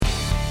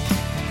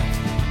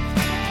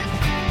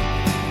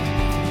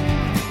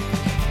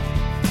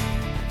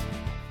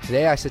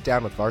Today I sit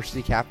down with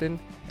varsity captain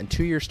and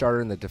 2-year starter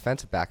in the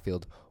defensive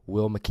backfield,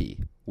 Will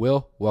McKee.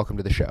 Will, welcome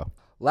to the show.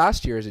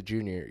 Last year as a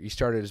junior, you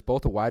started as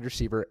both a wide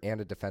receiver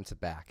and a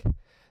defensive back.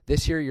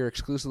 This year you're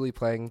exclusively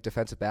playing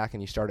defensive back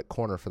and you start at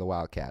corner for the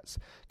Wildcats.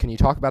 Can you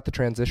talk about the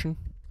transition?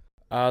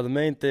 The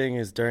main thing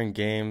is during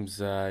games,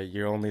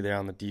 you're only there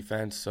on the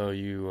defense, so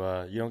you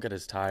don't get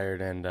as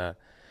tired. And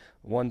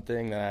one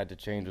thing that I had to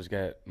change was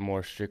get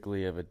more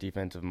strictly of a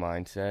defensive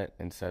mindset.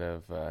 Instead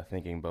of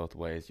thinking both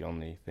ways, you're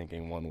only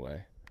thinking one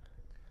way.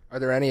 Are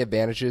there any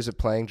advantages of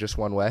playing just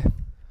one way?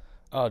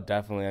 Oh,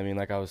 definitely. I mean,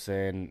 like I was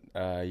saying,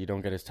 you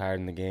don't get as tired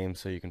in the game,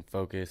 so you can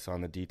focus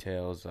on the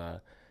details.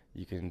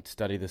 You can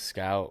study the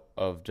scout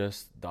of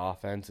just the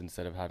offense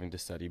instead of having to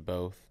study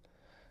both.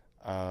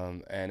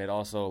 And it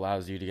also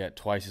allows you to get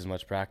twice as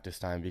much practice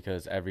time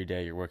because every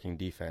day you're working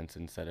defense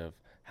instead of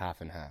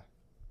half and half.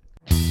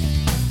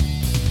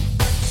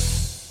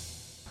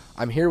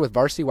 I'm here with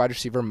varsity wide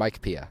receiver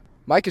Mike Pia.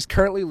 Mike is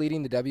currently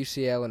leading the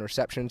WCAL in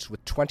receptions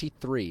with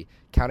 23,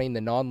 counting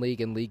the non-league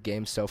and league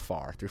games so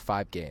far through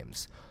 5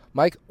 games.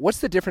 Mike, what's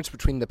the difference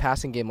between the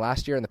passing game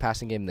last year and the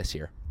passing game this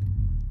year?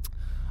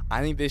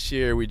 I think this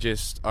year we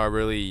just are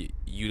really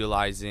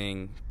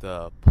utilizing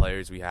the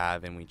players we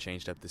have, and we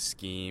changed up the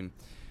scheme.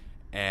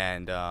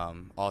 And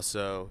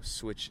also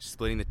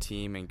splitting the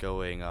team and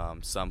going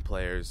some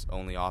players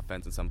only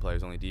offense and some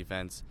players only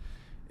defense.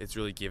 It's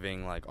really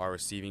giving like our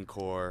receiving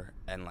core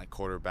and like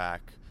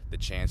quarterback the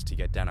chance to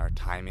get down our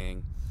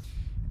timing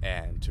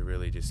and to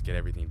really just get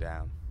everything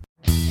down.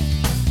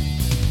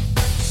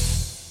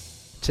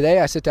 Today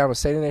I sit down with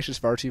St. Ignatius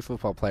varsity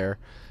football player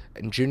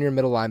and junior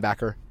middle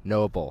linebacker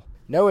Noah Bull.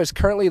 Noah is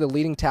currently the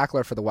leading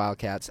tackler for the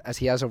Wildcats as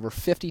he has over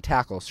 50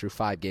 tackles through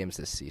 5 games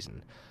this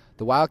season.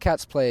 The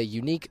Wildcats play a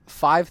unique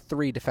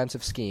 5-3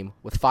 defensive scheme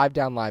with 5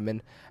 down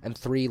linemen and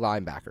 3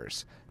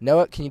 linebackers.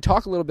 Noah, can you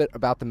talk a little bit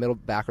about the middle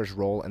backer's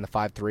role in the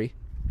 5-3?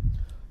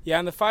 Yeah,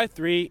 in the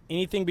 5-3,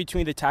 anything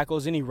between the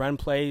tackles, any run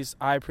plays,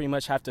 I pretty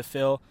much have to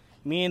fill.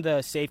 Me and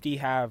the safety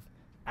have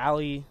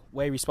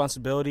alleyway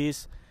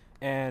responsibilities,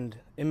 and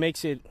it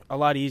makes it a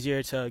lot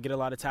easier to get a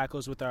lot of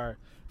tackles with our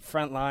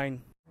front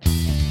line.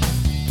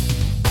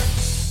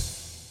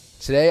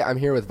 Today I'm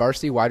here with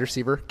varsity wide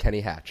receiver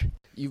Kenny Hatch.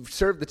 You've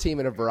served the team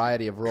in a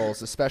variety of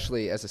roles,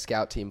 especially as a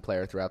scout team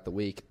player throughout the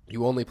week.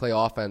 You only play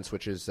offense,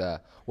 which is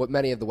what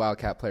many of the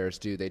Wildcat players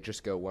do. They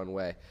just go one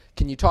way.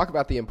 Can you talk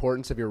about the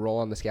importance of your role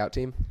on the scout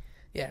team?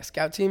 Yeah,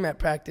 scout team at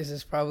practice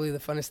is probably the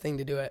funnest thing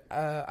to do it.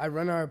 I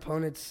run our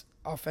opponents'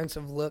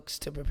 offensive looks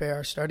to prepare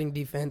our starting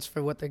defense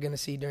for what they're going to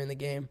see during the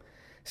game.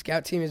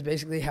 Scout team is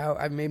basically how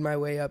I've made my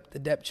way up the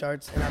depth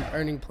charts and I'm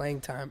earning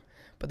playing time.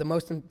 But the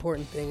most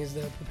important thing is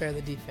to prepare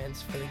the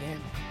defense for the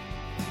game.